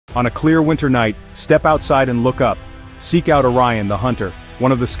On a clear winter night, step outside and look up. Seek out Orion the Hunter,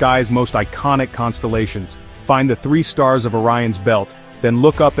 one of the sky's most iconic constellations. Find the 3 stars of Orion's belt, then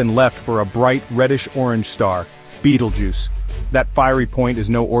look up and left for a bright reddish-orange star, Betelgeuse. That fiery point is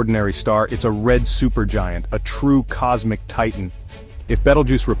no ordinary star, it's a red supergiant, a true cosmic titan. If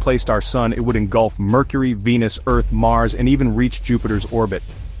Betelgeuse replaced our sun, it would engulf Mercury, Venus, Earth, Mars, and even reach Jupiter's orbit.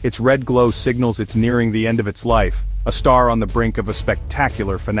 Its red glow signals it's nearing the end of its life, a star on the brink of a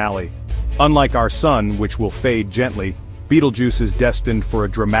spectacular finale. Unlike our sun, which will fade gently, Betelgeuse is destined for a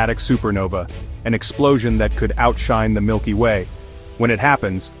dramatic supernova, an explosion that could outshine the Milky Way. When it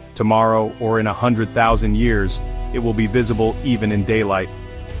happens, tomorrow or in 100,000 years, it will be visible even in daylight.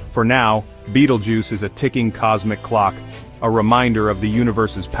 For now, Betelgeuse is a ticking cosmic clock, a reminder of the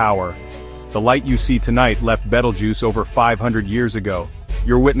universe's power. The light you see tonight left Betelgeuse over 500 years ago.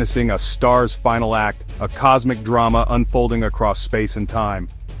 You're witnessing a star's final act, a cosmic drama unfolding across space and time.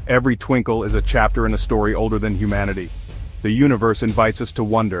 Every twinkle is a chapter in a story older than humanity. The universe invites us to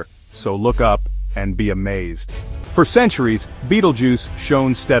wonder, so look up and be amazed. For centuries, Betelgeuse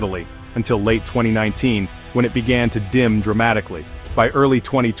shone steadily, until late 2019, when it began to dim dramatically. By early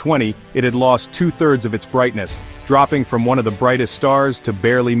 2020, it had lost 2/3 of its brightness, dropping from one of the brightest stars to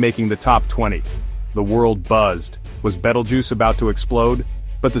barely making the top 20. The world buzzed. Was Betelgeuse about to explode?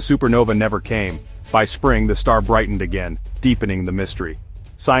 But the supernova never came. By spring, the star brightened again, deepening the mystery.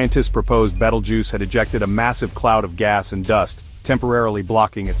 Scientists proposed Betelgeuse had ejected a massive cloud of gas and dust, temporarily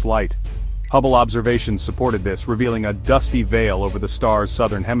blocking its light. Hubble observations supported this, revealing a dusty veil over the star's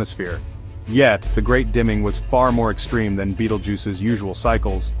southern hemisphere. Yet, the Great Dimming was far more extreme than Betelgeuse's usual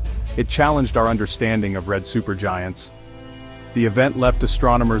cycles. It challenged our understanding of red supergiants. The event left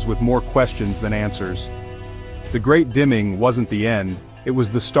astronomers with more questions than answers. The Great Dimming wasn't the end, it was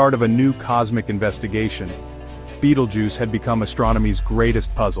the start of a new cosmic investigation. Betelgeuse had become astronomy's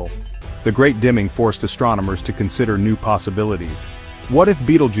greatest puzzle. The Great Dimming forced astronomers to consider new possibilities. What if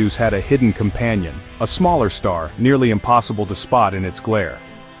Betelgeuse had a hidden companion, a smaller star, nearly impossible to spot in its glare?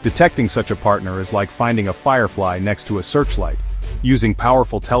 Detecting such a partner is like finding a firefly next to a searchlight. Using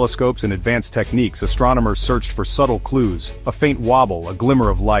powerful telescopes and advanced techniques, astronomers searched for subtle clues, a faint wobble, a glimmer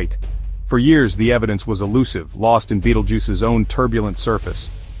of light. For years the evidence was elusive, lost in Betelgeuse's own turbulent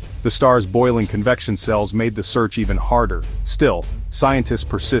surface. The star's boiling convection cells made the search even harder. Still, scientists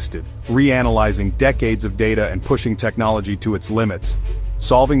persisted, reanalyzing decades of data and pushing technology to its limits.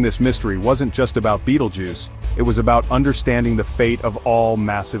 Solving this mystery wasn't just about Betelgeuse, it was about understanding the fate of all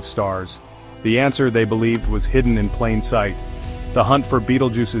massive stars. The answer, they believed, was hidden in plain sight. The hunt for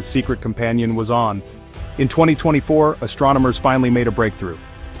Betelgeuse's secret companion was on. In 2024, astronomers finally made a breakthrough.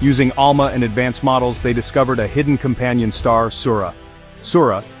 Using ALMA and advanced models, they discovered a hidden companion star, Surra.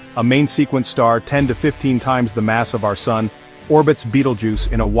 Surra, a main-sequence star 10 to 15 times the mass of our Sun, orbits Betelgeuse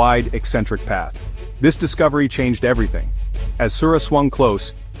in a wide, eccentric path. This discovery changed everything. As Surra swung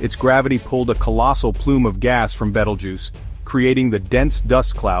close, its gravity pulled a colossal plume of gas from Betelgeuse, creating the dense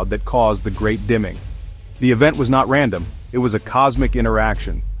dust cloud that caused the Great Dimming. The event was not random, it was a cosmic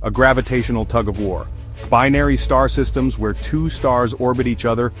interaction, a gravitational tug-of-war. Binary star systems where 2 stars orbit each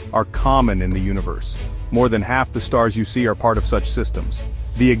other are common in the universe. More than half the stars you see are part of such systems.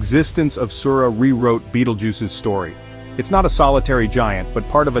 The existence of Surra rewrote Betelgeuse's story. It's not a solitary giant, but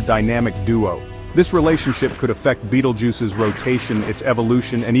part of a dynamic duo. This relationship could affect Betelgeuse's rotation, its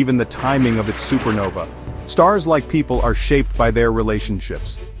evolution, and even the timing of its supernova. Stars, like people, are shaped by their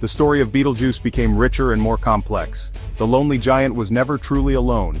relationships. The story of Betelgeuse became richer and more complex. The lonely giant was never truly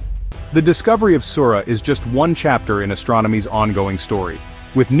alone. The discovery of Surra is just one chapter in astronomy's ongoing story.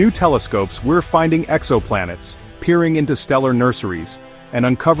 With new telescopes, we're finding exoplanets, peering into stellar nurseries, and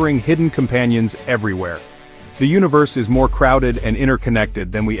uncovering hidden companions everywhere. The universe is more crowded and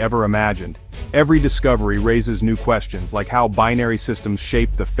interconnected than we ever imagined. Every discovery raises new questions, like how binary systems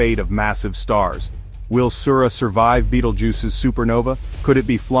shape the fate of massive stars. Will Surra survive Betelgeuse's supernova? Could it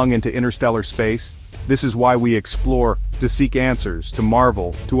be flung into interstellar space? This is why we explore, to seek answers, to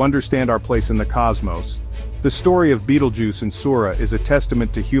marvel, to understand our place in the cosmos. The story of Betelgeuse and Surra is a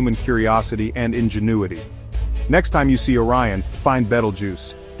testament to human curiosity and ingenuity. Next time you see Orion, find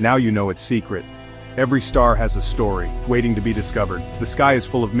Betelgeuse. Now you know its secret. Every star has a story, waiting to be discovered. The sky is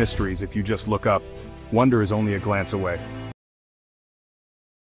full of mysteries if you just look up. Wonder is only a glance away.